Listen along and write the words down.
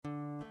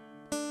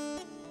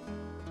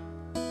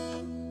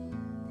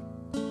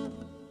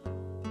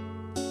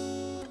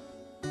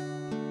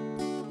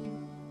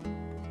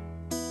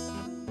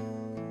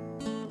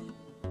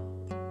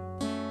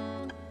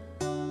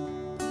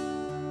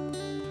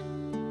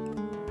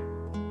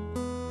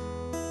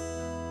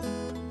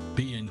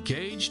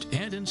Engaged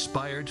and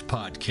Inspired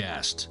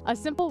podcast. A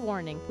simple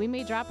warning, we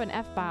may drop an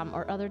F-bomb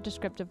or other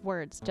descriptive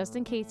words, just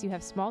in case you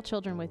have small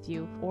children with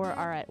you or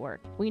are at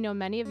work. We know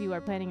many of you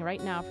are planning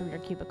right now from your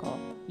cubicle.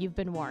 You've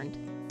been warned.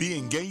 Be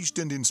Engaged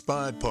and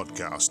Inspired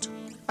podcast.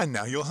 And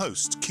now your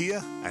hosts,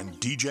 Kia and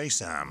DJ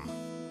Sam.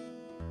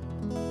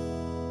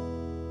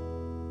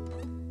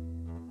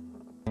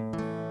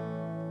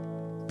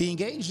 Be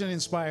Engaged and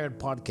Inspired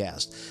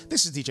podcast.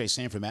 This is DJ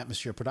Sam from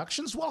Atmosphere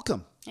Productions.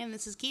 Welcome. And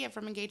this is Kia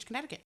from Engaged,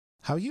 Connecticut.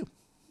 How are you?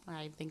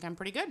 I think I'm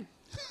pretty good.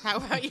 How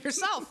about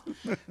yourself?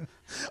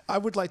 I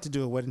would like to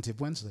do a Wedding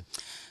Tip Wednesday.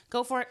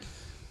 Go for it.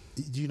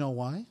 Do you know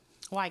why?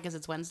 Why? Because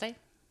it's Wednesday?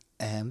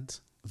 And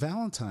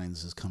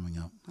Valentine's is coming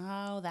up.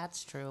 Oh,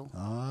 that's true.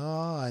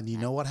 Oh, and you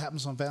know what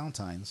happens on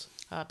Valentine's?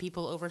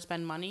 People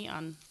overspend money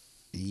on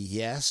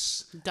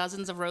Yes.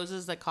 dozens of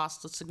roses that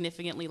cost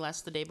significantly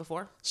less the day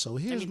before. So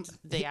here's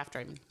Day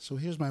after. So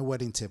here's my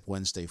Wedding Tip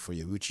Wednesday for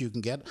you, which you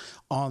can get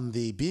on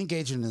the Be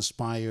Engaged and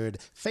Inspired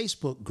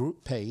Facebook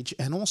group page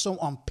and also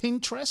on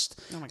Pinterest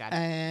Oh my God.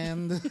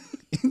 and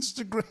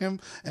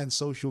Instagram and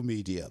social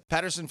media.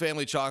 Patterson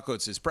Family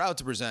Chocolates is proud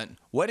to present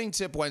Wedding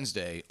Tip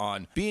Wednesday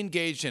on Be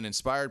Engaged and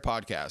Inspired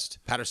podcast.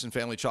 Patterson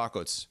Family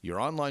Chocolates, your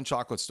online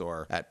chocolate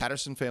store at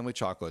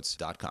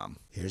pattersonfamilychocolates.com.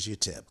 Here's your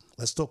tip.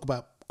 Let's talk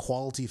about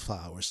quality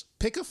flowers.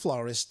 Pick a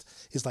florist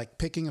is like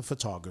picking a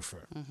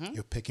photographer.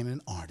 You're picking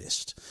an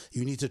artist.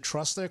 You need to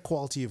trust their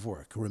quality of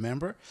work.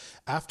 Remember,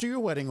 after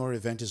your wedding or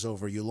event is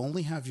over, you'll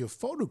only have your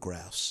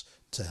photographs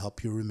to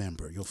help you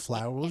remember. Your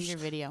flowers... And your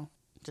video.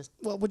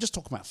 Well, we're just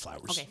talking about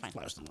flowers. Okay, fine.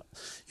 Flowers.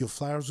 Your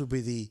flowers will be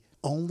the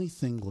only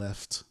thing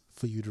left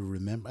for you to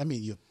remember. I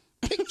mean, your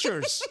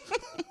pictures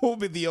will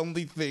be the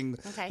only thing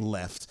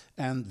left.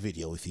 And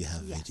video if you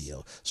have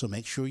video. So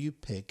make sure you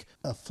pick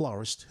a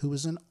florist who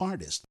is an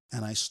artist.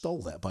 And I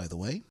stole that, by the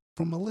way,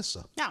 from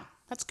Melissa. No,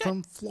 that's good.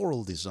 From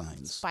Floral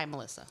Designs. By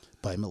Melissa.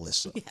 By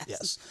Melissa.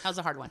 Yes. That was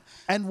a hard one.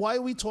 And why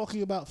are we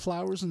talking about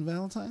flowers and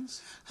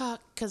Valentine's?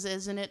 Because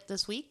isn't it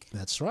this week?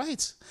 That's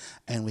right.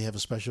 And we have a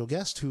special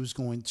guest who's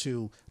going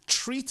to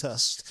treat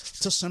us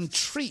to some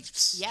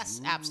treats.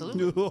 Yes,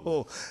 absolutely.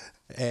 Oh,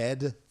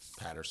 Ed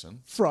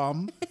Patterson.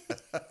 From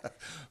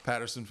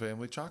Patterson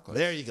Family Chocolates.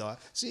 There you go.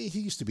 See, he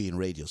used to be in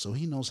radio, so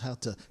he knows how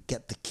to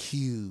get the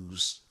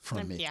cues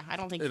from me. Yeah, I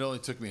don't think... It only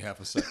took me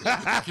half a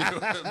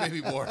second.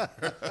 Maybe more.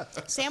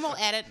 Sam will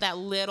edit that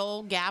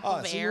little gap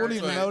of so air. you won't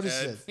even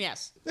notice Ed. it.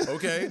 Yes.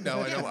 Okay, now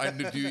I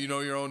know. Do you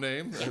know your own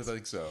name? Yes. I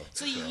think so.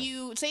 So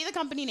you say the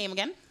company name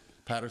again.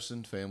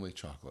 Patterson Family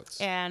Chocolates.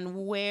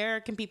 And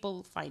where can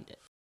people find it?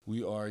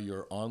 We are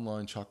your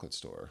online chocolate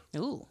store.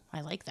 Ooh,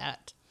 I like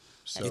that.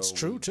 So it's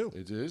true, too.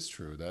 It is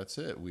true. That's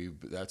it.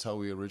 That's how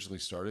we originally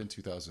started in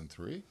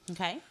 2003.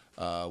 Okay.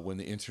 When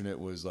the internet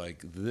was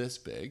like this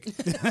big,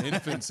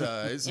 infant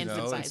size, I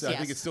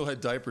think it still had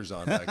diapers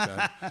on back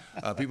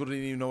then. People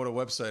didn't even know what a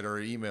website or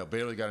an email,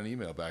 barely got an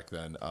email back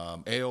then.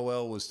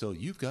 AOL was still,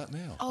 you've got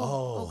mail.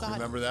 Oh God.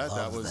 Remember that?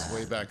 That was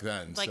way back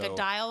then. Like a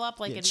dial-up,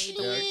 like it made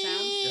the weird sound?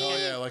 Oh,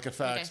 yeah, like a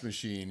fax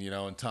machine,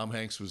 and Tom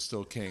Hanks was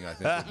still king, I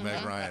think, with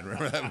Meg Ryan.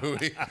 Remember that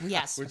movie?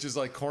 Yes. Which is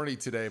like corny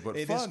today, but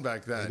fun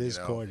back then. It is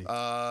corny.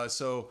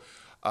 So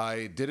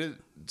I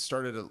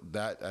started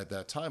at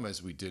that time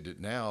as we did it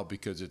now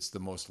because it's the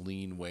most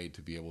lean way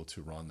to be able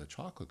to run the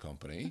chocolate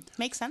company.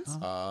 Makes sense.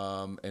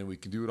 And we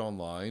can do it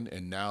online.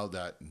 And now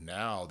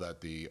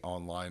that the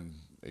online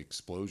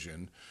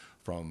explosion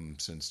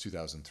since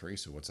 2003,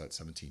 so what's that,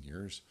 17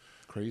 years?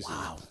 Crazy.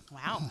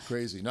 Wow.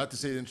 Crazy. Not to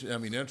say,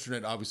 the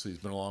internet obviously has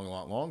been along a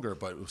lot longer,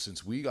 but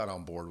since we got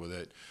on board with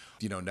it,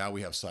 now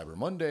we have Cyber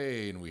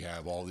Monday and we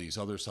have all these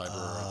other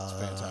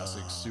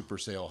fantastic super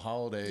sale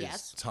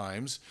holidays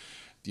times.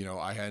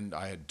 I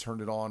had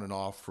turned it on and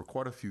off for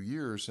quite a few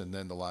years, and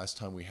then the last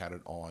time we had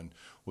it on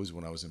was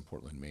when I was in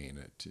Portland, Maine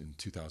in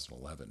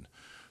 2011.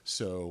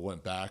 So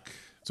went back.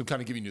 So I'm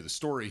kind of giving you the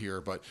story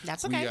here, but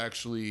that's okay. We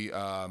actually,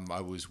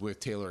 I was with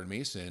Taylor and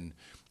Mason.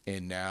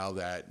 And now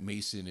that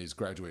Mason is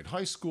graduated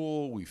high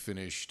school, we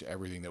finished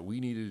everything that we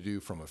needed to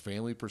do from a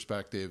family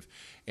perspective,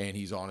 and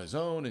he's on his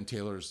own. And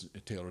Taylor's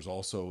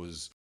also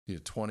is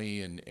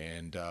 20,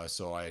 and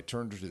so I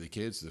turned to the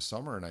kids this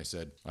summer and I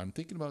said, I'm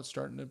thinking about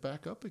starting it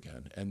back up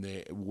again. And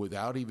they,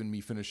 without even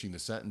me finishing the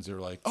sentence, they're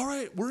like, all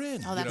right, we're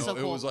in. Oh, that's so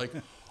cool. It was like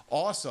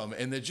awesome.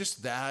 And then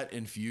just that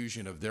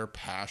infusion of their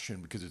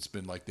passion, because it's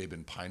been like they've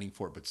been pining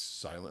for it, but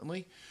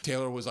silently.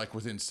 Taylor was like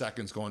within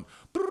seconds going,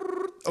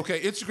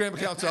 okay, Instagram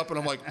account's up, and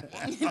I'm like,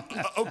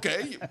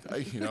 okay,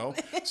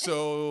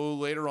 So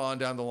later on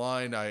down the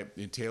line,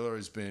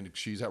 Taylor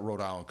she's at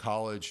Rhode Island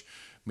College.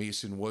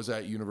 Mason was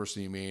at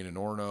University of Maine in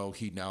Orono.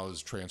 He now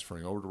is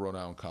transferring over to Rhode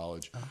Island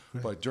College.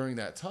 But during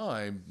that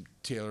time,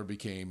 Taylor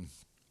became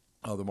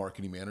the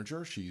marketing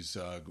manager. She's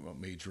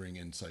majoring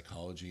in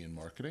psychology and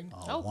marketing.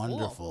 Oh,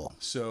 wonderful. Cool.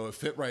 So it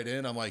fit right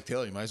in. I'm like,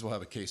 Taylor, you might as well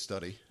have a case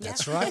study.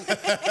 That's right.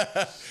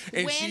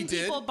 And when she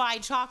did. People buy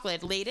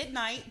chocolate late at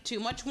night, too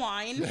much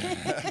wine.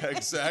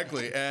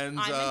 Exactly. And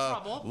I'm in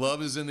trouble.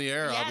 love is in the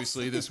air, Yes.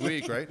 obviously, this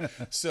week, right?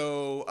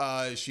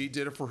 So she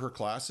did it for her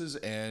classes,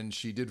 and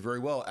she did very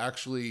well.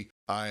 Actually,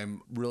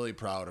 I'm really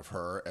proud of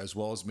her, as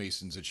well as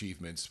Mason's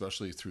achievements,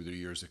 especially through the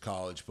years at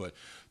college. But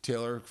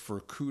Taylor,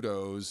 for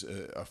kudos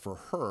for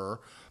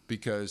her,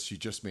 because she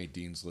just made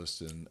Dean's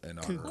List in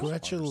honor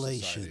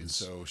Congratulations.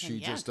 So she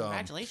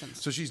congratulations.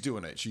 So she's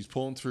doing it. She's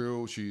pulling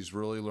through. She's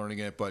really learning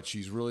it, but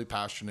she's really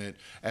passionate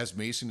as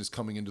Mason is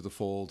coming into the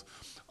fold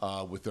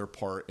with their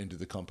part into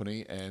the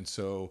company. And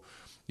so,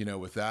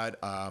 with that,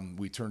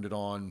 we turned it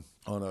on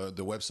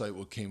the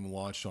website came and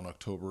launched on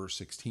October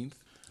 16th.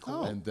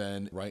 Cool. And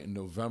then right in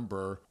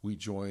November, we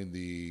joined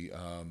the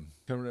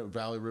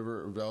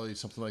Valley,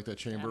 something like that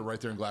chamber right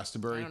there in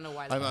Glastonbury. I don't know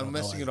why. I'm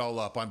messing it all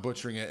up. I'm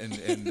butchering it.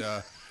 And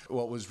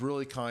what was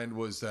really kind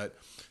was that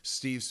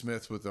Steve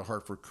Smith with the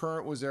Hartford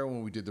Current was there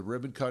when we did the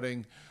ribbon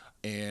cutting.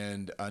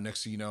 And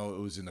next thing you know, it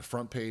was in the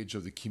front page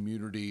of the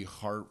community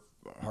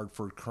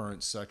Hartford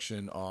Current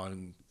section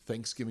on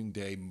Thanksgiving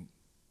Day,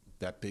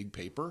 that big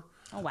paper.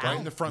 Oh, wow. Right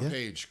in the front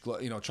page,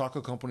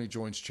 Chocolate Company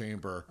joins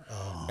Chamber.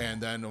 Oh.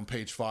 And then on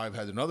page 5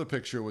 had another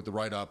picture with the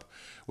write-up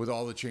with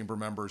all the Chamber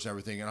members and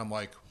everything. And I'm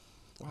like,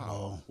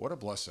 wow, what a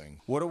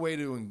blessing. What a way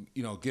to,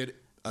 get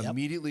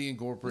immediately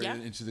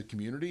incorporated into the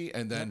community.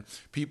 And then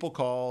people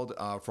called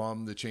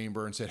from the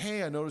Chamber and said,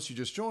 hey, I noticed you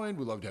just joined.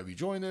 We'd love to have you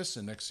join this.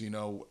 And next thing you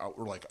know,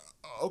 we're like,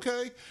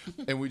 okay.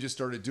 And we just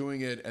started doing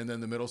it. And then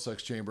the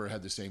Middlesex Chamber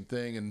had the same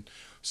thing. And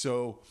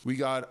so we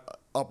got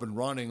up and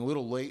running a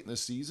little late in the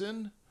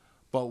season.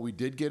 But we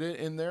did get it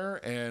in there,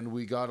 and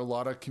we got a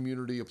lot of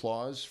community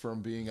applause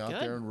from being out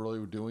there and really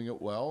doing it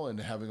well and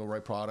having a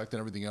right product and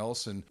everything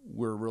else. And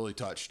we're really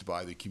touched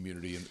by the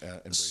community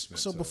embracement.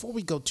 So before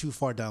we go too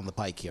far down the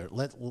pike here,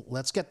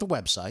 let's get the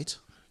website.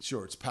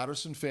 Sure, it's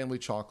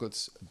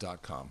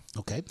PattersonFamilyChocolates.com.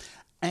 Okay.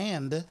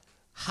 And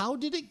how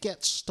did it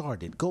get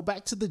started? Go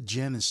back to the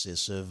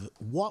genesis of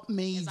what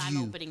made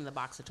I'm opening the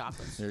box of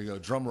chocolates. There you go.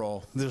 Drum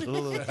roll. We'll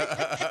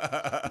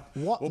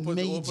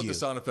put the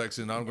sound effects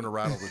in. I'm going to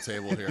rattle the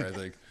table here, I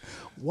think.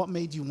 What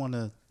made you want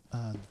to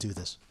do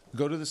this?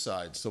 Go to the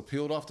sides. So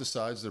peeled off the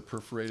sides, they're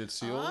perforated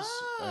seals.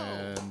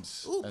 And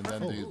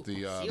then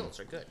the seals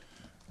are good.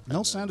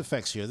 No sound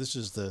effects here. This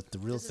is the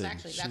real thing.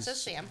 That says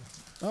Sam.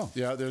 Oh.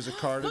 Yeah, there's a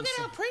card. Look at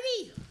how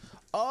pretty.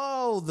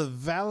 Oh, the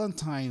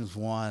Valentine's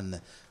one.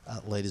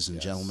 Ladies and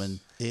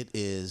gentlemen, it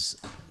is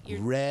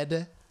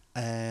red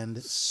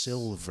and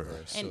silver.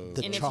 And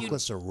the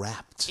chocolates are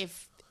wrapped.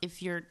 If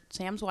you're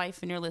Sam's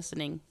wife and you're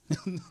listening,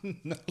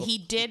 he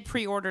did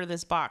pre-order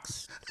this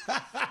box.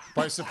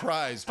 By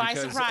surprise.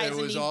 Because it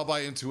was all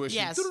by intuition.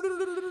 Yes.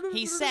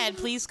 He said,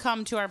 please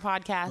come to our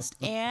podcast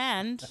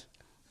and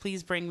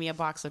please bring me a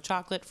box of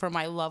chocolate for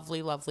my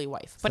lovely, lovely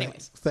wife. But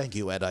anyways. Thank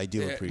you, Ed. I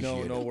do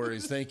appreciate it. No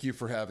worries. Thank you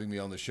for having me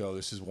on the show.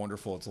 This is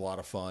wonderful. It's a lot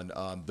of fun.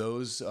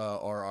 Those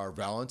are our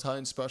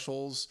Valentine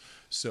specials.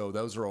 So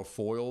those are all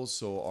foils.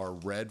 So our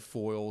red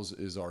foils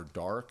is our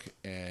dark,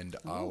 and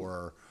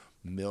our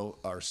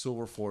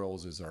silver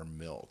foils is our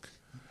milk.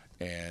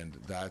 And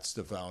that's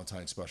the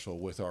Valentine special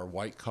with our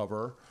white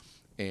cover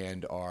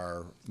and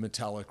our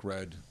metallic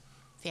red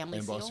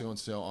embossing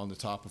seal on the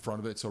top and front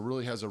of it. So it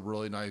really has a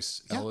really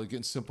nice,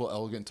 simple,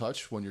 elegant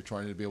touch when you're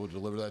trying to be able to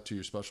deliver that to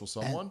your special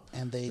someone.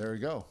 And there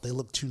you go. They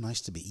look too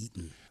nice to be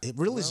eaten. It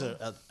really is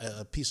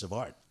a piece of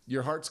art.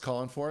 Your heart's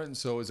calling for it, and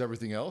so is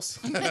everything else.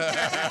 Well,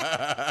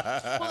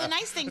 the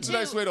nice thing, it's a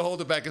nice way to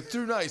hold it back. It's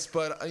too nice,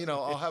 but,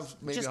 I'll have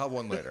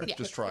one later. Yeah.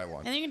 Just try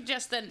one. And you can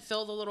just then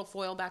fill the little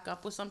foil back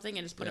up with something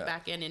and just put it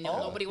back in, and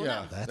nobody will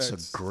know. That's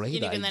a great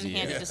idea. And you can then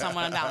hand it to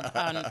someone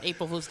on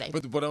April Fool's Day.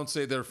 But don't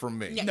say they're from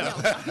me. Yeah, no.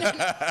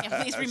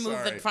 Please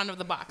remove the front of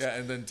the box. Yeah,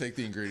 and then take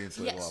the ingredients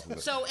label off of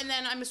it. So, and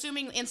then I'm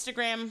assuming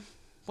Instagram...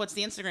 What's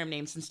the Instagram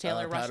name since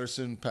Taylor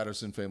Patterson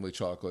Family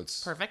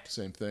Chocolates. Perfect.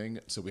 Same thing.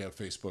 So we have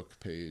a Facebook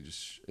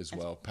page as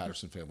well,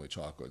 Patterson Family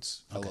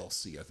Chocolates. Okay.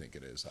 LLC, I think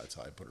it is. That's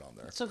how I put it on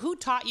there. So who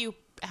taught you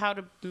how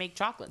to make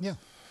chocolates? Yeah.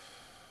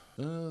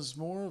 It's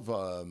more of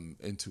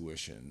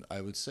intuition.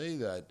 I would say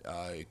that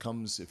it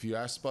comes, if you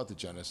asked about the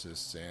genesis,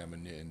 Sam,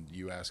 and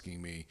you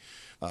asking me,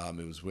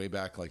 it was way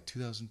back like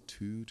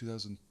 2002,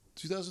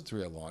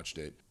 2003 I launched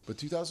it. But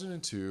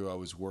 2002, I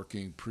was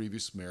working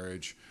previous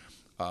marriage,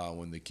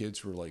 when the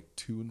kids were like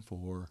 2 and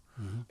 4,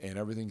 and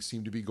everything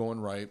seemed to be going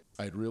right.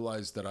 I'd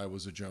realized that I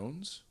was a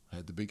Jones. I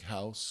had the big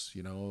house,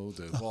 the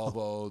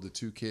Volvo, the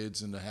 2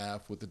 kids and a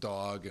half with the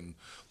dog, and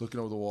looking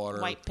over the water.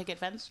 White picket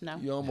fence?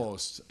 No.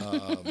 Almost.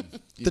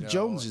 The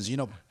Joneses,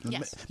 many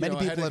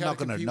people are not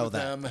going to know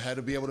that. I had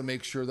to be able to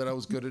make sure that I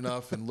was good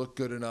enough and look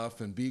good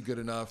enough and be good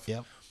enough.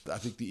 Yep. I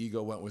think the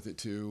ego went with it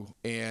too.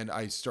 And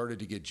I started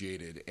to get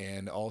jaded.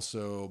 And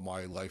also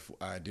my life,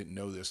 I didn't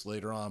know this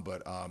later on,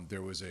 but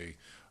there was a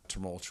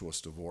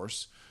tumultuous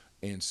divorce,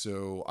 and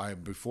so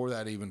before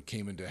that even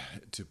came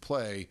into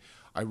play,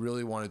 I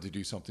really wanted to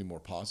do something more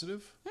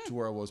positive to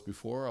where I was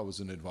before. I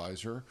was an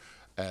advisor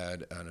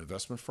at an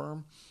investment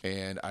firm,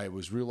 and I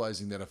was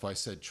realizing that if I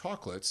said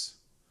chocolates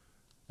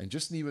And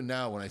just even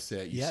now when I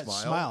say it, you smile.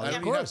 Smile.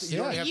 Of course.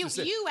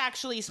 You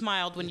actually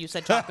smiled when you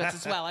said chocolates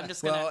as well. I'm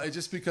just gonna. Well, it's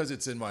just because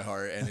it's in my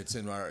heart and it's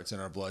in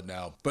our blood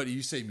now. But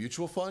you say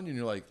mutual fund, and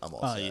you're like, I'm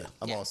all set. Yeah.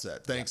 I'm all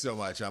set. Thanks so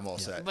much. I'm all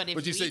set. But if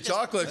you you say eat this-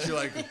 chocolates, you're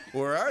like,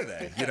 where are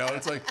they?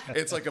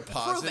 It's like a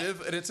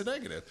positive and it's a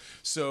negative.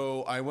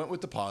 So I went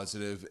with the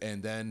positive,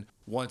 and then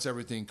once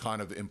everything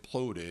kind of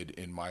imploded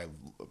in my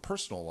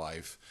personal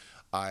life,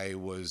 I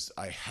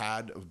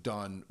had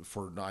done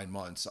for 9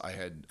 months. I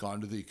had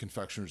gone to the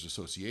Confectioners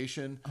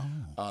Association,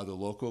 the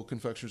local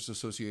Confectioners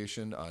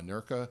Association,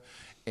 NERCA,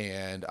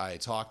 and I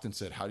talked and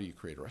said, "How do you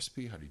create a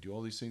recipe? How do you do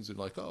all these things?" And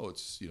like, "Oh,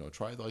 it's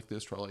try like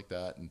this, try like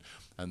that."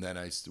 And then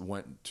I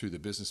went to the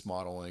business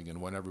modeling, and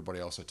when everybody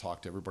else, I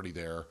talked to everybody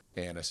there,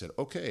 and I said,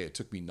 "Okay." It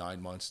took me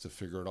 9 months to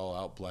figure it all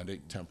out, blend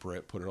it, temper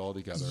it, put it all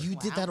together. You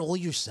did that all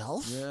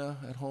yourself? Yeah,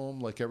 at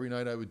home. Like every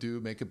night I would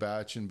make a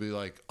batch and be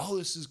like, "Oh,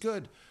 this is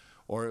good,"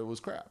 or it was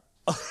crap.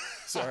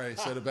 Sorry, I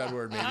said a bad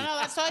word maybe. No,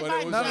 that's totally But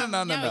it fine.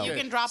 was No. You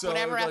can drop So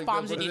whatever it was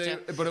F-bombs you but need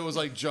it- to. But it was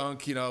like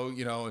junk, and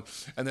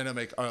then I'm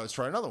like, "Oh, let's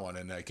try another one,"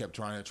 and I kept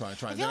trying. I Then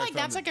feel like found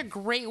that's like a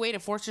great way to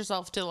force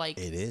yourself to like.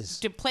 It is.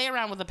 To play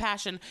around with a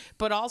passion,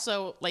 but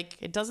also like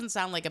it doesn't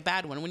sound like a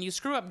bad one. When you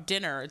screw up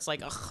dinner, it's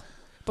like ugh.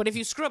 But if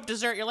you screw up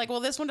dessert, you're like, well,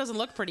 this one doesn't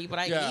look pretty, but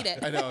I can eat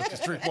it. I know.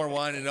 Just drink more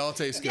wine and it all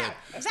tastes good. Yeah,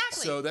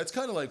 exactly. So that's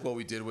kind of like what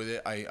we did with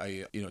it.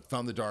 I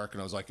found the dark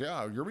and I was like,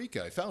 yeah,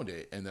 eureka, I found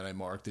it. And then I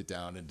marked it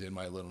down and did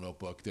my little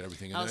notebook, did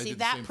everything. And Oh, then I see, did the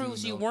that same thing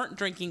proves with you milk. weren't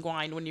drinking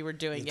wine when you were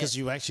doing it. Because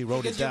you actually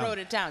wrote it down. Because you wrote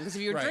it down. Because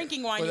if you were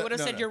drinking wine, you would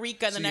have said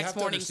eureka, and the next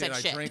morning said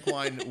shit. I drank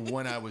wine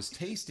when I was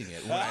tasting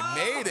it. When I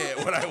made it,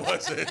 when I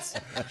wasn't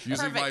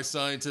using my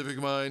scientific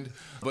mind.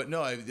 But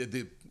no, I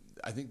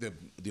think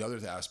the other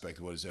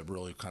aspect was it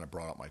really kind of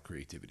brought out my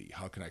creativity.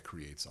 How can I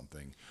create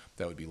something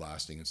that would be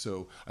lasting? And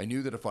so I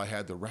knew that if I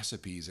had the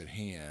recipes at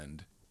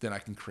hand, then I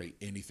can create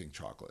anything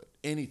chocolate,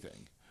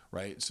 anything,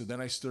 right? So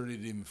then I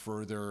studied even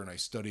further, and I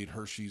studied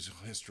Hershey's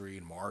history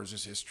and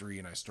Mars's history,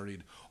 and I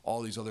studied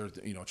all these other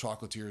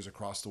chocolatiers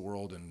across the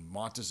world and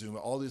Montezuma,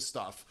 all this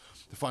stuff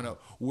to find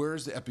out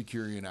where's the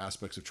Epicurean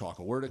aspects of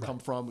chocolate, where did it come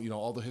from,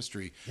 all the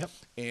history. Yep.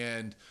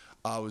 And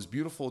it was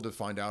beautiful to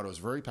find out. I was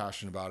very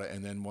passionate about it.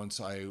 And then once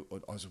I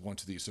went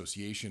to the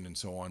association and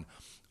so on,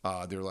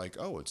 they're like,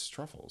 "Oh, it's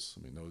truffles."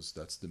 I mean,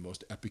 that's the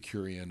most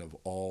Epicurean of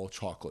all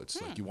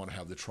chocolates. Like you want to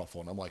have the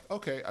truffle. And I'm like,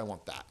 okay, I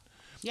want that.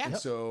 Yeah. And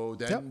so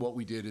then what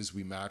we did is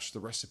we matched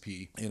the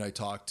recipe, and I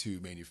talked to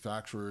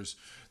manufacturers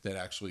that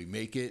actually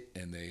make it,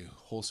 and they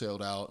wholesale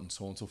it out and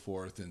so on and so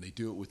forth, and they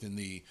do it within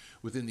the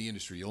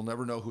industry. You'll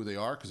never know who they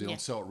are because they don't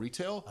sell at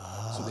retail,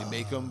 so they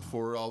make them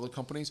for all the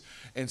companies.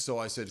 And so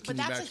I said, But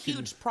that's a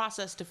huge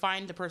process to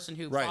find the person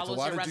who follows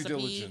your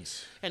recipe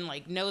and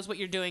like knows what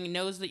you're doing,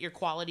 knows that your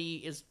quality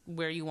is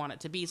where you want it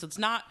to be. So it's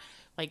not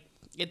like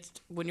it's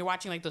when you're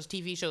watching like those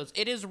TV shows,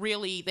 it is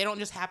really, they don't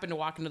just happen to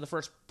walk into the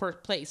first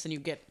place and you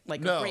get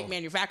like a great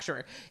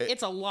manufacturer.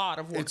 It's a lot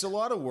of work. It's a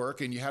lot of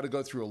work, and you had to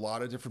go through a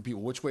lot of different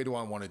people. Which way do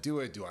I want to do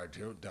it? Do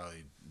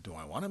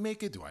I want to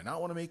make it? Do I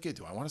not want to make it?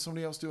 Do I want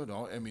somebody else do it?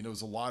 No. I mean, it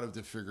was a lot of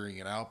figuring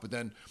it out, but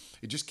then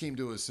it just came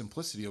to a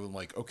simplicity of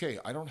like, okay,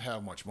 I don't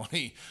have much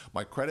money.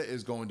 My credit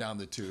is going down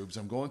the tubes.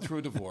 I'm going through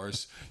a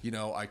divorce.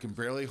 I can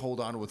barely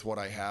hold on with what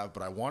I have,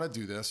 but I want to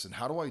do this. And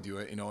how do I do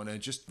it? And it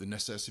just, the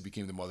necessity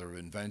became the mother of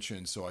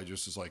invention. So I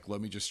just was like,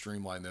 let me just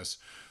streamline this.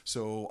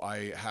 So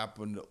I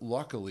happened,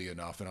 luckily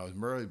enough, and I was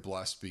really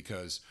blessed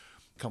because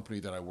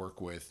company that I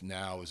work with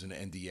now is an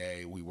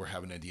NDA. We were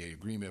having an NDA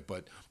agreement,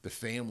 but the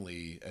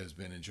family has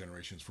been in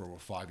generations for over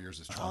 5 years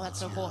as chocolate. Oh, that's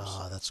so cool.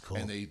 Oh, that's cool.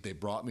 And they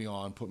brought me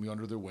on, put me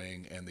under their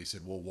wing, and they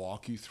said, we'll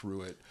walk you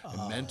through it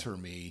and mentor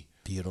me.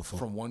 Beautiful.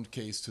 From one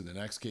case to the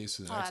next case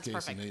to the next case.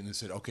 Perfect. And they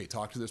said, okay,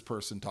 talk to this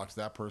person, talk to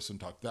that person,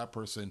 talk to that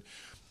person.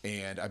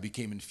 And I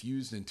became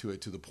infused into it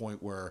to the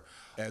point where,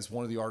 as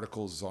one of the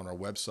articles on our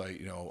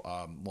website,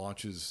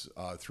 launches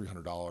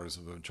 $300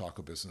 of a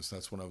chocolate business.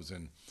 That's when I was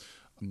in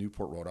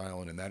Newport, Rhode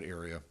Island, in that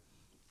area.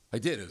 I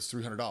did. It was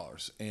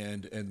 $300,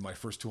 and my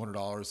first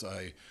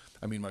 $200,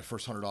 my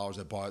first $100,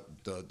 I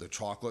bought the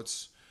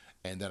chocolates,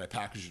 and then I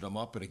packaged them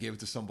up and I gave it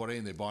to somebody,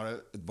 and they bought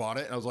it,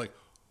 and I was like,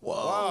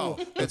 wow,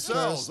 it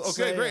sells.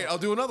 Okay, great. I'll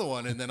do another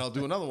one, and then I'll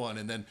do another one,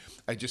 and then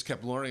I just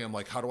kept learning. I'm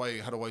like, how do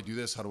I do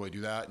this? How do I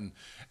do that? And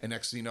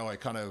next thing you know, I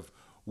kind of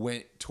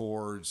went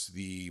towards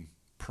the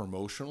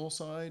promotional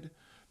side.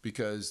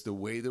 Because the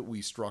way that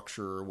we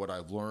structure what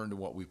I've learned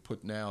and what we've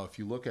put now, if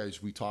you look at, as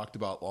we talked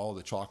about, all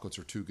the chocolates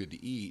are too good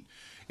to eat,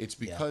 it's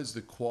because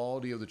the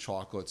quality of the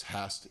chocolates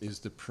is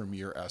the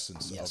premier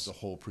essence of the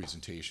whole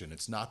presentation.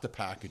 It's not the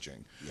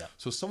packaging. Yeah.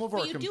 So some of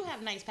our you do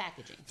have nice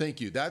packaging. Thank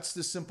you. That's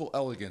the simple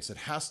elegance. It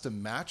has to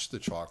match the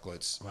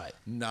chocolates,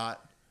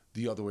 not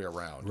the other way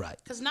around. Right.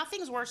 Because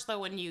nothing's worse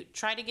though when you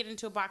try to get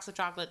into a box of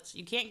chocolates,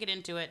 you can't get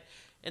into it,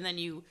 and then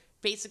you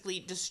basically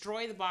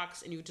destroy the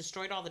box and you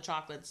destroyed all the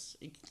chocolates,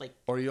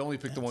 or you only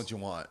pick the ones you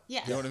want.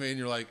 Yeah. You know what I mean?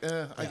 You're like,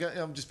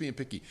 I'm just being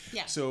picky.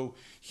 Yeah. So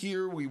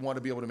here we want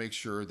to be able to make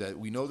sure that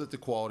we know that the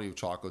quality of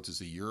chocolates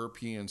is a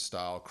European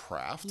style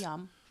craft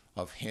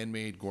of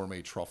handmade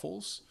gourmet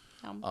truffles.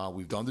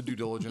 We've done the due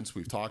diligence.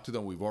 We've talked to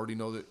them. We've already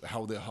know that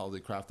how they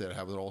craft it,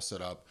 have it all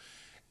set up.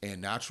 And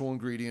natural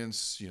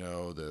ingredients,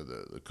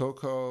 the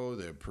cocoa,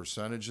 the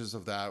percentages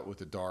of that with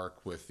the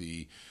dark, with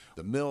the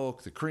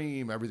milk, the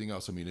cream, everything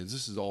else. I mean,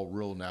 this is all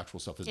real natural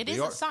stuff. It is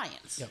a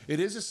science. Yep.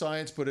 It is a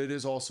science, but it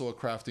is also a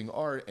crafting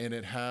art, and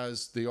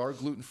they are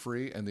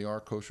gluten-free and they are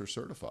kosher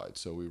certified.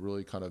 So we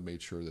really kind of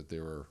made sure that they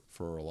were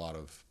for a lot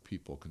of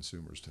people,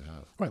 consumers, to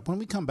have. Right. When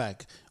we come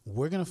back,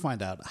 we're going to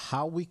find out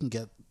how we can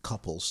get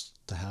couples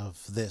to have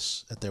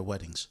this at their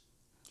weddings.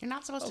 You're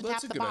not supposed to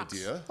tap the box.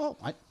 That's a good idea. Oh,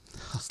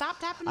 Stop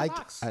tapping the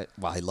box. I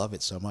love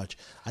it so much.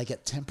 I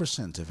get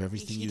 10% of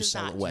everything you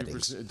sell at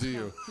weddings. Do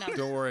you? No.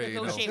 Don't worry.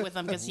 Negotiate with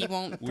them because he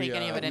won't take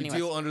any of it anyway.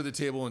 We deal under the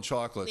table in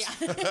chocolates.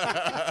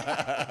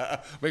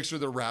 Yeah. Make sure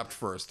they're wrapped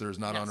first. There's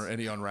not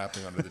any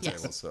unwrapping under the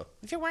table. So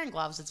if you're wearing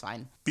gloves, it's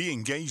fine. Be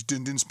engaged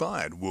and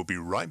inspired. We'll be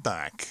right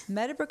back.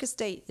 Meadowbrook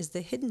Estate is the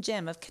hidden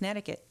gem of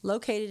Connecticut.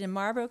 Located in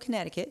Marlborough,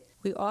 Connecticut,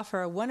 we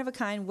offer a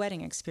one-of-a-kind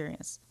wedding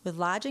experience. With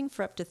lodging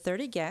for up to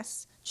 30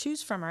 guests,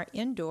 choose from our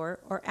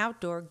indoor or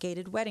outdoor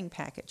gated wedding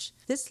package.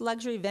 This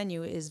luxury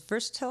venue is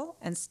versatile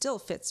and still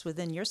fits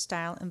within your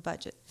style and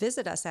budget.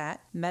 Visit us at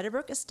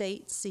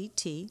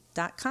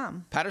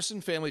meadowbrookestatect.com.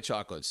 Patterson Family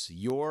Chocolates,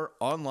 your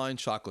online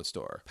chocolate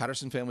store.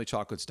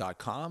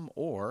 PattersonFamilyChocolates.com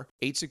or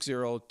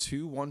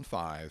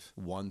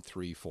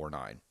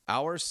 860-215-1349.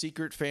 Our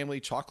secret family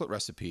chocolate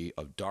recipe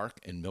of dark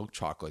and milk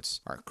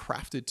chocolates are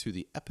crafted to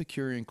the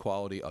Epicurean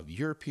quality of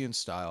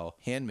European-style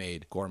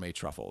handmade gourmet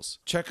truffles.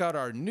 Check out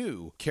our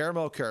new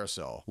Caramel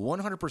Carousel.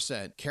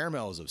 100%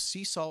 caramels of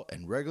sea salt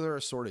and regular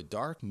assorted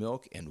dark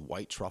milk and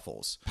white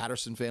truffles.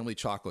 Patterson Family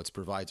Chocolates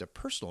provides a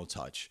personal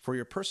touch for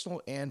your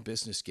personal and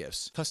business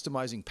gifts,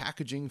 customizing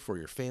packaging for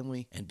your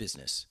family and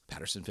business.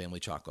 Patterson Family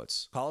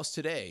Chocolates. Call us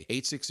today,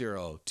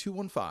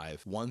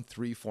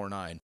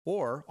 860-215-1349,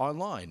 or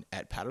online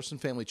at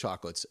PattersonFamilyChocolates.com.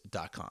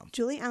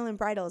 Julie Allen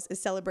Bridals is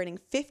celebrating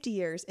 50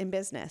 years in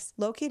business.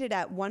 Located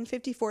at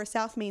 154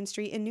 South Main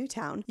Street in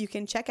Newtown, you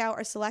can check out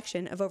our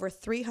selection of over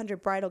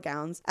 300 bridal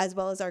gowns, as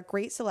well as our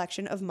great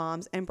selection of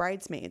moms and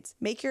bridesmaids.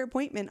 Make your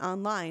appointment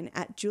online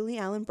at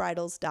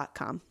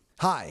julieallenbridals.com.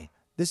 Hi,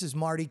 this is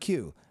Marty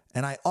Q,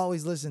 and I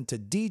always listen to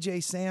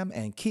DJ Sam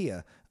and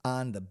Kia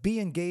on the Be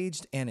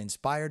Engaged and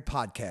Inspired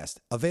podcast,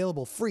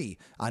 available free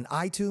on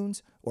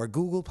iTunes or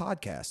Google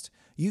Podcast.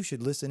 You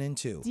should listen in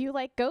too. Do you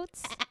like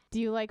goats?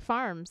 Do you like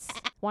farms?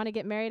 Want to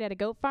get married at a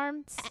goat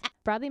farm?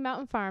 Bradley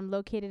Mountain Farm,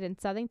 located in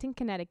Southington,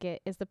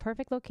 Connecticut, is the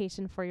perfect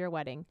location for your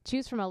wedding.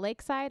 Choose from a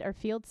lakeside or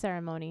field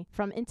ceremony.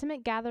 From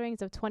intimate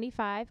gatherings of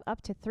 25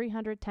 up to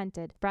 300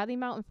 tented, Bradley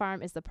Mountain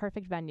Farm is the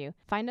perfect venue.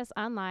 Find us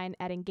online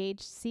at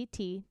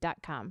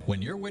engagedct.com.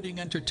 When your wedding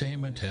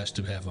entertainment has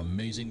to have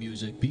amazing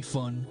music, be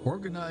fun,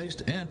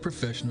 organized, and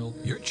professional,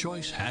 your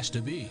choice has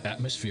to be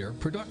Atmosphere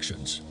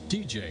Productions.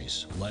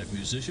 DJs, live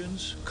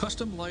musicians,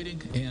 custom lighting,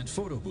 and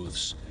photo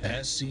booths.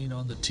 As seen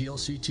on the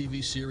TLC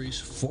TV series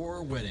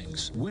 4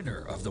 Weddings, winner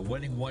of the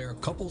Wedding Wire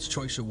Couples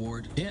Choice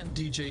Award and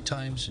DJ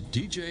Times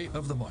DJ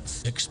of the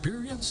Month.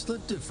 Experience the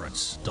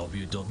difference.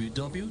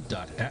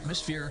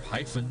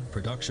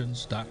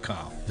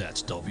 www.atmosphere-productions.com.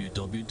 That's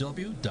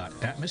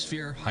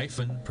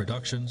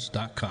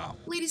www.atmosphere-productions.com.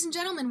 Ladies and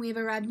gentlemen, we have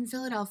arrived in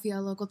Philadelphia.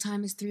 Local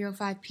time is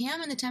 3:05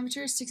 p.m. and the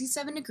temperature is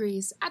 67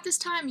 degrees. At this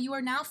time, you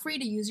are now free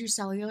to use your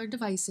cellular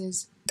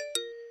devices.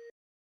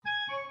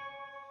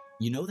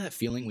 You know that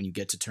feeling when you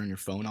get to turn your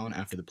phone on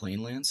after the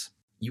plane lands?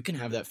 You can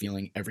have that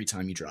feeling every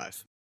time you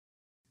drive.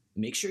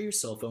 Make sure your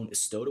cell phone is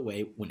stowed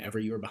away whenever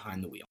you are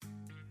behind the wheel.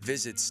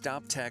 Visit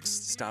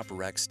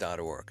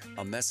StopTextStopWrecks.org,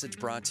 a message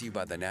brought to you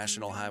by the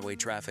National Highway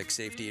Traffic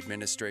Safety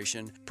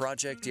Administration,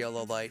 Project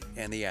Yellow Light,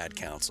 and the Ad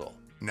Council.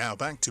 Now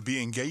back to Be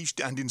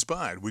Engaged and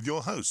Inspired with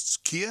your hosts,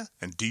 Kia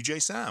and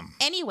DJ Sam.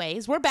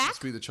 Anyways, we're back.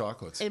 Must be the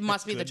chocolates. It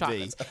must be the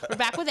chocolates. We're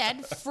back with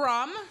Ed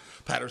from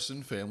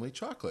Patterson Family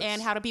Chocolates.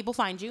 And how do people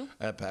find you?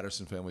 At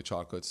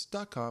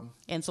PattersonFamilyChocolates.com.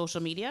 And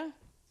social media?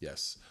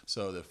 Yes.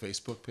 So the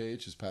Facebook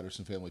page is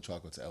Patterson Family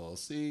Chocolates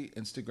LLC.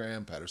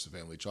 Instagram, Patterson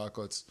Family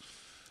Chocolates.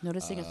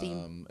 Noticing a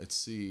theme. Let's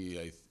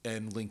see.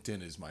 And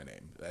LinkedIn is my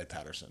name, at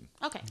Patterson.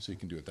 Okay. So you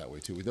can do it that way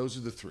too. Those are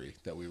the three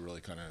that we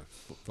really kind of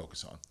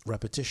focus on.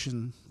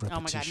 Repetition. Oh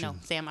my God, no.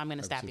 Sam, I'm going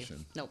to stab you.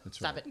 No,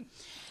 stop it.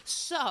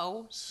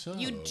 So,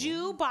 you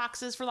do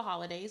boxes for the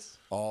holidays.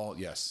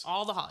 Yes.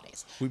 All the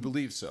holidays. We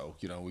believe so.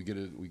 We get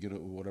it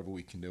whatever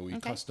we can do. We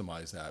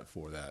customize that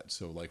for that.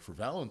 So like for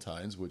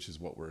Valentine's, which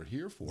is what we're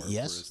here for.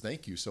 Yes.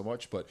 Thank you so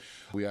much. But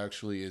we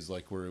actually is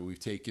like we've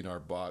taken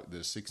our the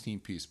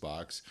 16-piece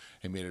box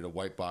and made it a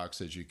white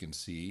box, as you can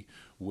see,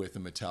 with a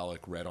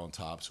metallic red on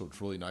top. So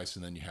it's really nice.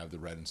 And then you have the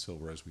red and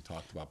silver, as we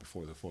talked about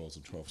before, the foils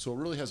and trophies. So it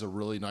really has a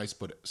really nice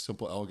but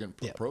simple, elegant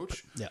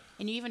approach. Yeah.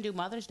 And you even do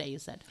Mother's Day, you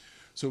said.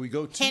 So we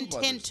go to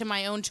hint to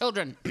my own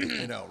children.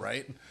 I know,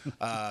 right?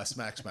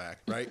 Smack,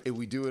 right? And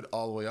we do it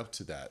all the way up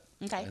to that.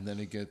 Okay. And then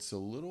it gets a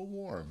little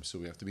warm, so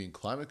we have to be in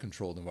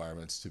climate-controlled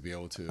environments to be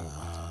able to.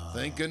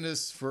 Thank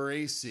goodness for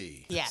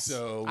AC. Yes,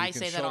 So we I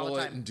can say that all the shuttle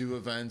it time. and do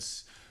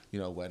events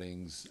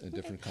weddings and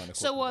different kind of.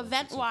 So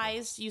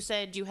event-wise, you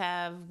said you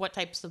have what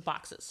types of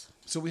boxes?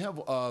 So we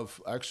have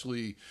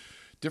actually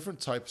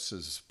different types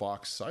of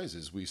box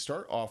sizes. We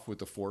start off with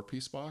the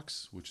 4-piece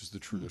box, which is the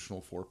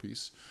traditional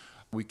 4-piece.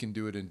 We can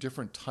do it in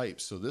different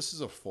types. So this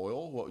is a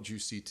foil. What you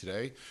see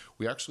today,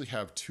 we actually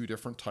have 2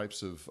 different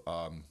types of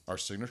our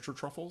signature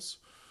truffles.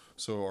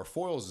 So our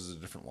foils is a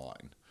different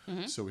line.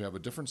 Mm-hmm. So we have a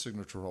different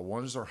signature truffle.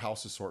 One is our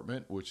house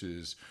assortment, which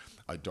is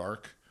a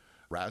dark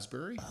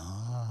raspberry.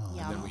 Oh.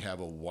 And then we have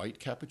a white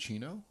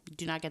cappuccino.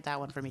 Do not get that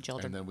one for me,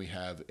 children. And then we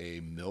have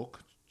a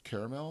milk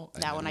caramel.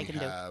 And that one I can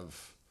do. We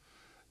have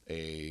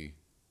a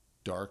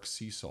dark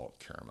sea salt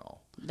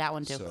caramel. That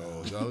one too.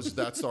 So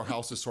that's our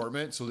house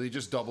assortment. So they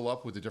just double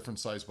up with the different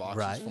size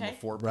boxes from a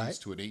 4-piece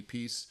to an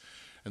 8-piece.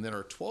 And then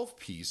our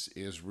 12-piece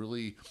is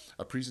really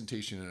a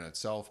presentation in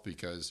itself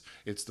because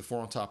it's the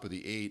 4 on top of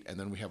the 8, and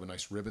then we have a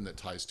nice ribbon that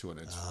ties to it.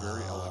 And it's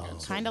very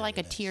elegant. Kind of like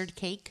a tiered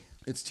cake.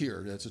 It's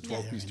tiered. It's a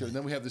 12-piece tier. And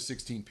then we have the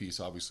 16-piece,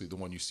 obviously, the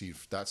one you see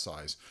that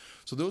size.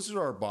 So those are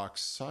our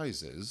box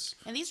sizes.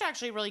 And these are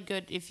actually really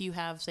good if you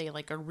have, say,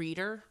 like a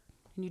reader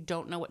and you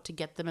don't know what to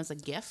get them as a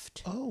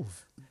gift. Oh,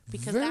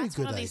 because very that's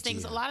good one of these idea.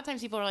 things. A lot of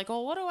times people are like,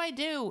 "Oh, what do I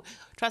do?"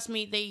 Trust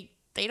me,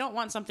 they don't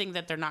want something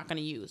that they're not going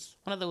to use.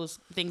 One of those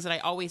things that I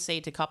always say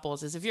to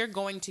couples is if you're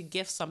going to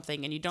gift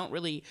something and you don't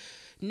really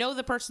know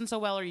the person so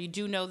well, or you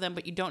do know them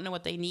but you don't know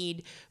what they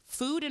need,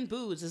 food and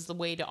booze is the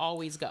way to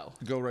always go.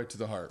 Go right to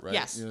the heart, right?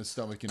 Yes.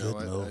 Stomach,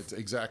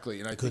 exactly.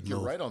 And I think you're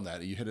right on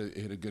that. You hit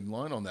a good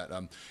line on that.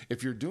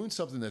 If you're doing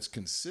something that's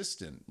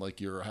consistent,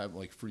 like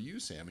like for you,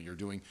 Sam, and you're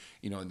doing,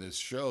 in this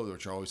show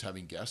that you're always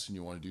having guests and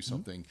you want to do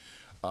something,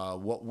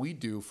 what we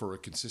do for a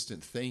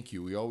consistent thank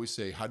you, we always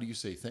say, how do you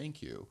say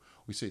thank you?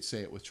 We say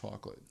it with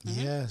chocolate.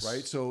 Yes.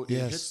 Right? So it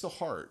hits the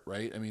heart,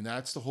 right? I mean,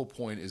 that's the whole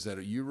point, is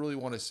that you really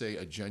want to say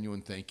a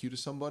genuine thank you to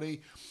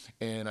somebody.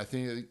 And I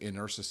think in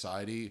our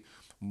society,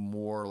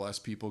 more or less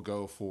people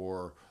go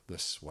for the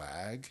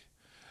swag.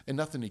 And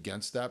nothing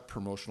against that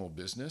promotional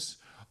business.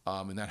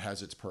 And that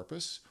has its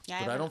purpose.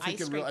 Yeah, but I don't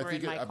think it really. I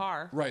think in my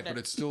car. Right, but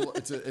it's still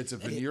it's a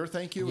veneer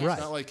thank you. Right.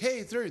 It's not like,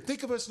 hey,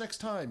 think of us next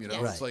time.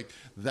 Right. It's like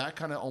that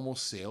kind of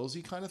almost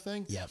salesy kind of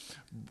thing. Yep.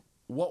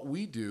 What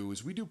we do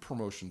is we do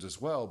promotions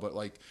as well, but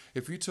like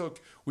if you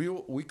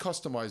we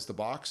customize the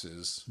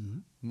boxes,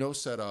 no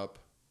setup.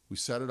 We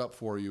set it up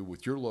for you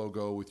with your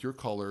logo, with your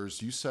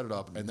colors. You set it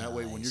up, and that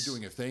way when you're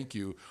doing a thank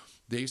you,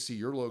 they see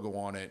your logo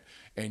on it,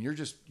 and you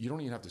don't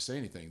even have to say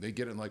anything. They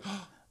get it and like,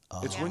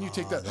 it's when you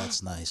take that.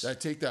 That's nice.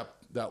 Take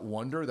that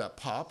wonder, that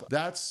pop.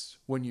 That's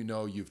when you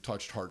know you've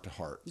touched heart to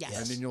heart. Yes.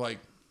 And then you're like,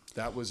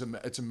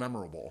 it's a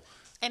memorable.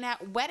 And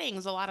at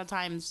weddings, a lot of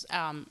times,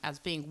 as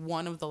being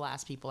one of the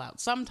last people out,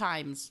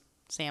 sometimes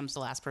Sam's the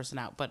last person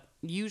out, but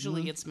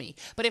usually it's me.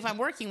 But if I'm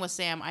working with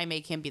Sam, I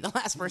make him be the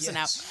last person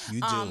out.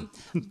 You do.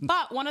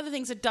 But one of the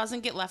things that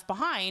doesn't get left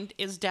behind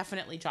is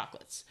definitely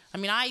chocolates. I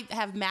mean, I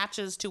have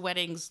matches to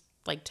weddings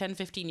like 10,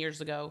 15 years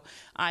ago.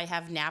 I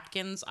have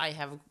napkins. I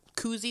have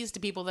koozies to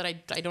people that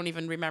I don't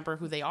even remember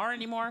who they are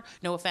anymore.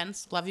 No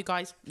offense. Love you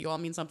guys. You all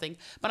mean something.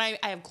 But I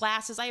have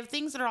glasses. I have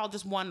things that are all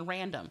just one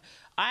random.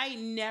 I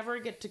never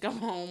get to come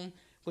home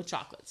with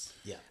chocolates.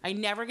 Yeah. I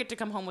never get to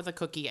come home with a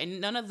cookie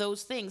and none of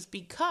those things,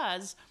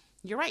 because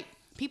you're right.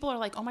 People are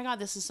like, oh my God,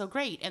 this is so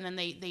great. And then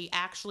they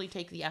actually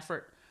take the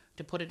effort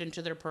to put it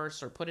into their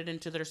purse or put it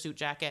into their suit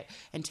jacket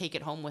and take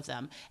it home with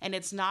them. And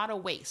it's not a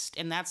waste.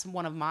 And that's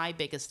one of my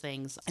biggest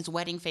things, is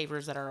wedding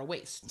favors that are a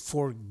waste.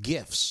 For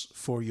gifts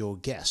for your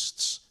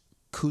guests,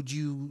 could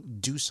you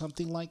do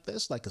something like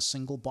this, like a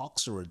single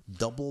box or a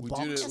double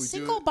box? A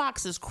single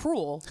box is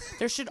cruel.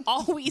 There should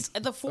always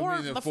the four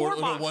box. The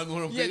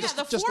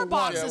 4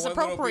 box is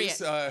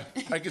appropriate.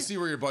 I can see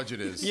where your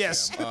budget is.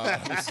 Yes,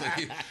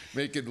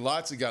 making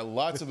lots. You got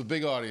lots of a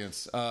big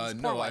audience.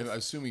 No, I'm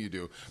assuming you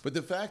do. But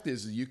the fact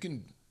is, you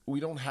can. We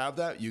don't have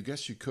that. You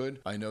guess you could.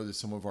 I know that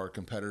some of our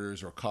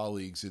competitors or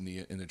colleagues in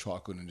the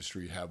chocolate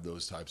industry have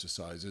those types of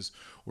sizes.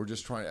 We're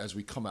just trying, as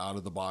we come out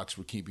of the box,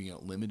 we're keeping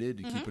it limited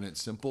and keeping it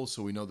simple.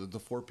 So we know that the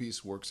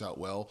 4-piece works out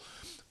well.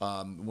 The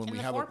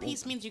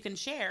 4-piece means you can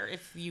share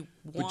if you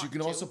want. But you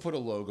can also put a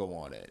logo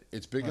on it.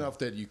 It's big enough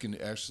that you can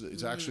actually.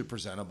 It's actually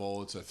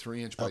presentable. It's a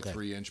 3-inch by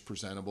 3-inch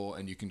presentable,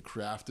 and you can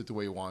craft it the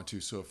way you want to.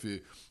 So if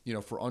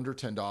you for under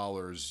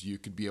 $10, you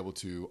could be able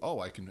to. Oh,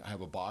 I can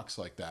have a box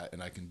like that,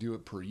 and I can do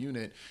it per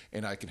unit.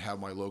 And I can have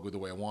my logo the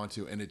way I want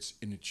to, and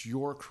it's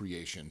your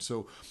creation.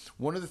 So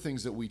one of the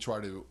things that we try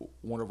to,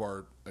 one of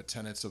our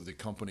tenets of the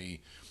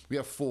company, we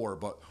have 4,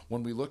 but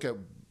when we look at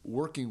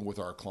working with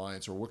our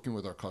clients or working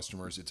with our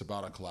customers, it's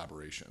about a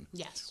collaboration.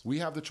 Yes. We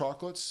have the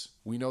chocolates.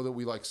 We know that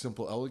we like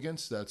simple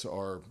elegance. That's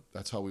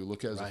how we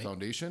look at it as a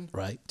foundation.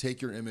 Right.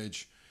 Take your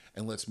image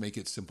and let's make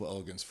it simple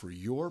elegance for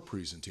your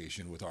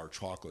presentation with our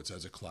chocolates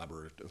as a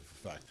collaborative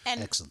effect.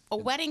 And excellent. A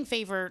wedding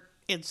favor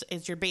it's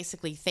you're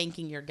basically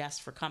thanking your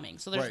guest for coming.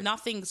 So there's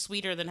nothing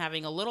sweeter than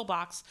having a little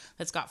box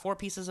that's got 4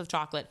 pieces of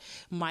chocolate,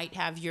 might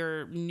have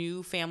your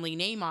new family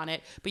name on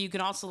it, but you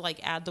can also like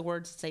add the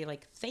words that say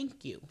like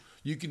thank you.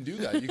 You can do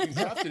that. You can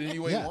craft it any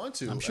way you want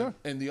to. I'm sure.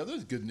 And the other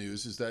good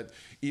news is that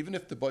even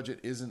if the budget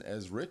isn't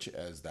as rich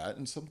as that,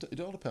 and it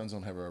all depends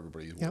on how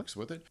everybody works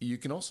with it, you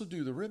can also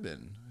do the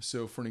ribbon.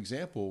 So for an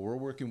example, we're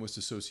working with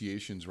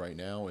associations right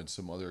now and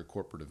some other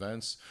corporate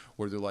events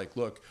where they're like,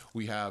 look,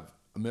 we have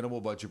a minimal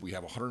budget. We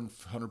have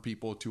 100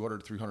 people,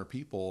 200, 300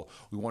 people.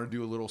 We want to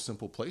do a little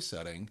simple place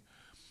setting.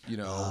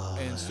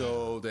 And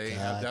so they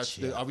have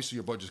obviously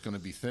your budget's going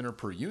to be thinner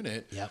per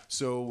unit. Yep.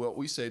 So what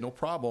we say, no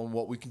problem.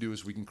 What we can do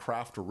is we can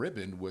craft a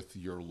ribbon with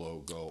your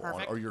logo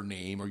or your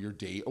name or your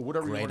date or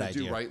whatever you want to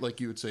do, right? Like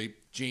you would say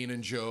Jane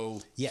and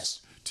Joe.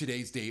 Yes.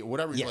 Today's date or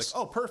whatever. You're like,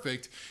 oh,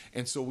 perfect.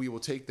 And so we will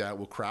take that.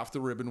 We'll craft the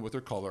ribbon with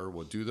their color.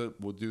 We'll do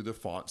the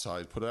font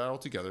size. Put it all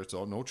together. It's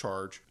all no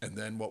charge. And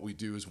then what we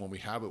do is when we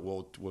have it,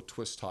 we'll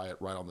twist tie it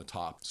right on the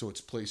top, so it's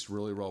placed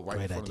really well in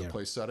front of the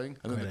place setting.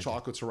 And then the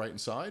chocolates are right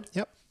inside.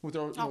 Yep. With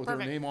our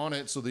name on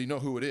it, so they know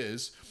who it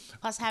is.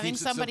 Plus, having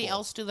somebody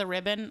else do the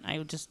ribbon,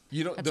 that's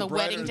the a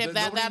wedding tip.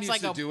 That's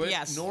like a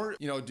yes. Nor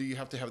do you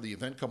have to have the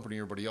event company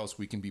or everybody else.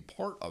 We can be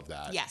part of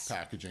that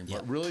packaging,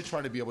 but really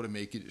try to be able to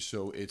make it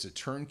so it's a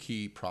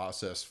turnkey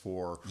process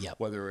for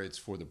whether it's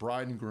for the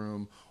bride and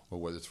groom or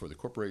whether it's for the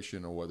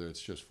corporation or whether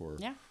it's just for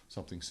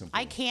something simple.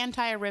 I can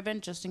tie a ribbon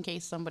just in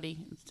case somebody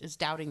is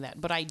doubting that,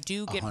 but I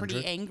do get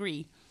pretty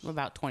angry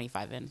about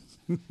 25 in.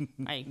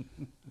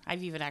 I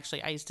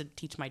used to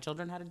teach my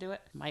children how to do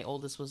it. My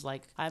oldest was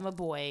like, I'm a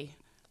boy.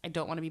 I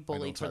don't want to be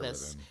bullied for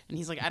this. And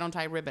he's like, I don't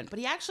tie ribbon. But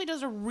he actually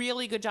does a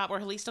really good job, or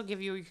at least he'll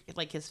give you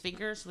like his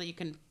fingers so that you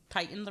can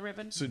tighten the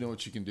ribbon. So you know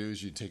what you can do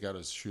is you take out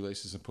his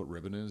shoelaces and put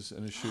ribbon in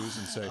his shoes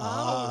and say,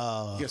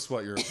 guess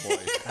what, you're a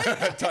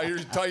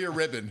boy. tie your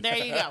ribbon. There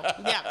you go.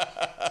 Yeah,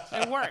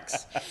 it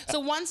works. So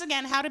once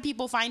again, how do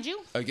people find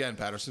you? Again,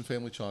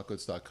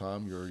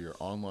 PattersonFamilyChocolates.com. You're your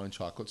online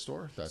chocolate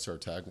store. That's our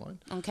tagline.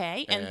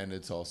 Okay. And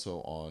it's also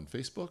on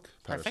Facebook,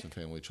 Patterson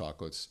Family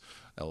Chocolates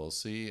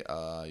LLC.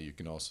 You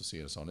can also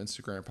see us on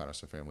Instagram,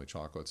 Patterson Family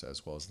Chocolates,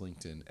 as well as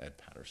LinkedIn at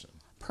Patterson.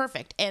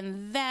 Perfect.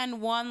 And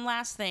then one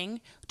last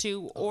thing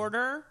to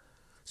order.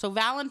 So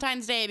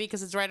Valentine's Day,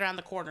 because it's right around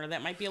the corner,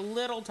 that might be a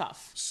little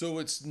tough. So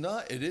it's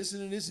not. It is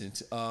and it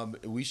isn't.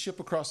 We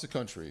ship across the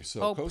country,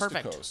 so coast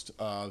to coast.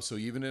 So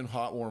even in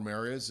hot, warm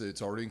areas,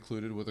 it's already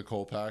included with a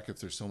cold pack. If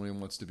there's somebody who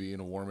wants to be in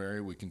a warm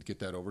area, we can get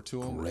that over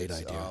to them. Great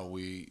idea.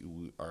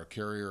 Our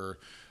carrier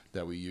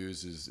that we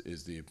use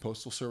is the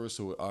postal service,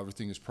 so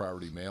everything is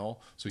priority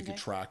mail, so you can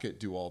track it,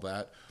 do all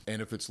that.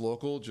 And if it's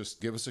local, just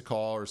give us a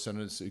call or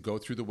go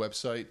through the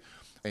website.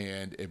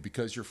 And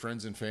because you're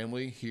friends and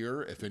family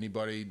here, if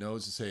anybody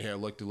knows and say, hey, I'd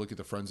like to look at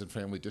the friends and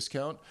family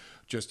discount,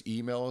 just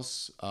email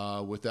us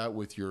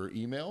with your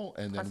email,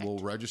 and then we'll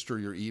register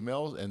your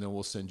email, and then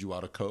we'll send you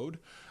out a code.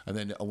 And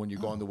then when you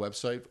go on the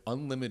website,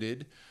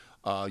 unlimited,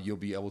 you'll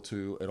be able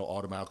to, it'll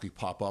automatically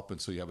pop up, and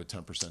so you have a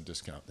 10%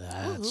 discount.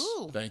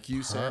 Thank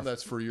you, Sam.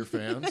 That's for your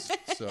fans.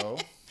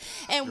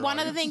 And one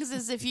of the things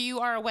is if you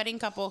are a wedding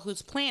couple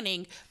who's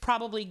planning,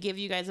 probably give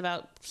you guys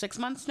about 6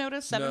 months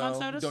notice, 7 months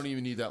notice? Don't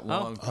even need that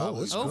long.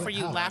 For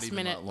you, last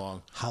minute. Not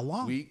long. How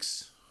long?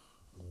 Weeks.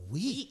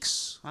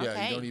 Okay.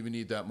 Yeah, you don't even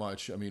need that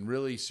much. I mean,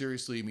 really,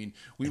 seriously, I mean,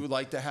 we would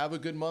like to have a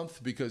good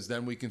month because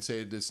then we can say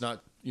it's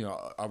not,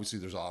 obviously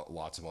there's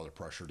lots of other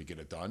pressure to get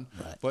it done.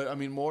 Right. But, I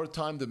mean, more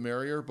time the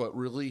merrier. But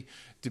really,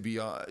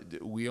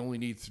 we only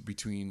need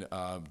between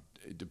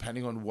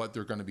depending on what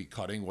they're going to be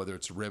cutting, whether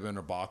it's ribbon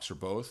or box or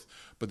both.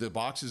 But the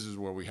boxes is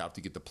where we have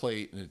to get the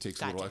plate, and it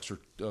takes a little extra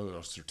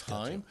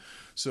time.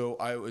 So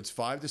it's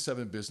 5 to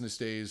 7 business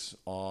days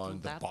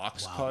on the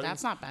box cutting.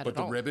 That's not bad But at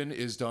all. the ribbon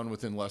is done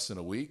within less than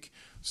a week.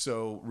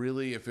 So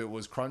really, if it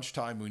was crunch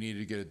time, we needed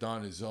to get it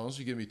done. As long as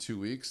you give me 2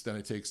 weeks, then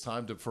it takes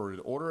time for it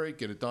to order it,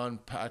 get it done,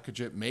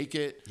 package it, make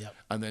it,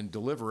 and then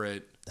deliver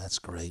it. That's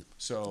great.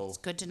 So it's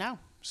good to know.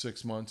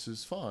 6 months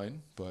is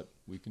fine, but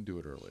we can do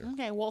it earlier.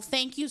 Okay, well,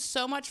 thank you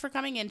so much for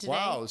coming in today.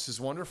 Wow, this is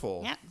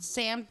wonderful. Yeah,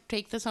 Sam,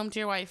 take this home to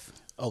your wife.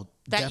 Oh,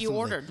 that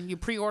definitely. You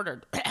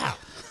pre-ordered.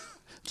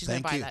 She's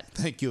going to buy that.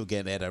 Thank you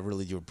again, Ed. I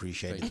really do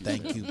appreciate it.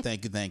 Thank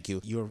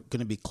you. You're going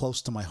to be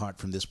close to my heart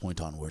from this point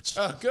onwards.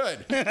 Oh,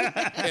 good.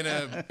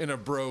 in a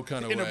bro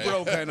kind of way. In a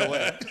bro kind of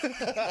way.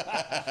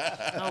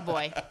 Oh,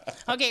 boy.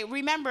 Okay,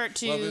 remember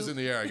to... Love is in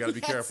the air. I got to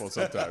be careful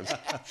sometimes.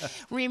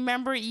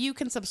 Remember, you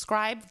can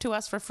subscribe to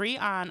us for free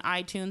on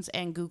iTunes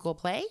and Google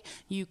Play.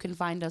 You can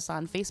find us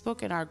on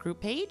Facebook in our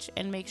group page.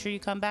 And make sure you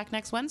come back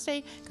next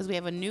Wednesday because we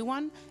have a new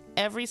one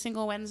every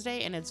single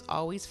Wednesday, and it's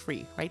always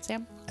free. Right,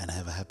 Sam? And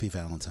have a happy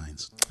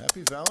Valentine's.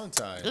 Happy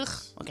Valentine's. Ugh.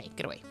 Okay,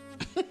 get away.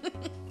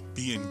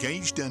 The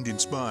Engaged and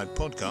Inspired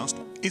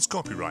podcast is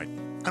copyright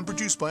and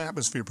produced by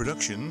Atmosphere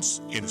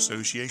Productions in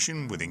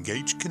association with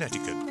Engaged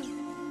Connecticut.